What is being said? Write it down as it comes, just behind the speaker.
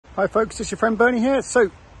Hi folks, it's your friend Bernie here.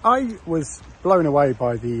 So I was blown away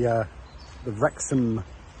by the Wrexham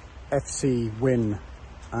FC win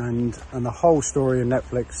and the whole story in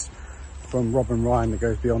Netflix from Rob and Ryan that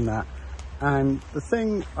goes beyond that. And the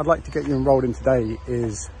thing I'd like to get you enrolled in today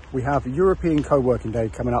is we have European CoWorking Day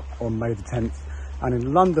coming up on May the 10th. And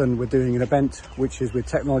in London, we're doing an event which is with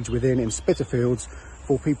Technology Within in Spitalfields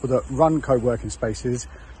for people that run co-working spaces.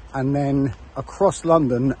 And then across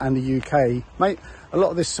London and the UK, mate, a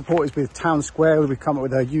lot of this support is with Town Square. We've come up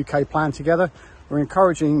with a UK plan together. We're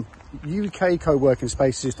encouraging UK co-working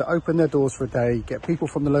spaces to open their doors for a day, get people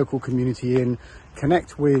from the local community in,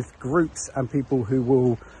 connect with groups and people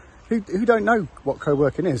who don't know what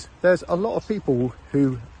co-working is. There's a lot of people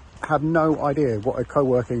who have no idea what a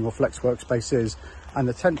co-working or flex workspace is, and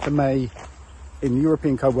the 10th of May in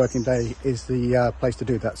European CoWorking Day is the place to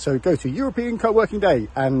do that. So go to European CoWorking Day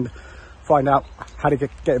and find out how to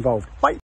get involved. Bye.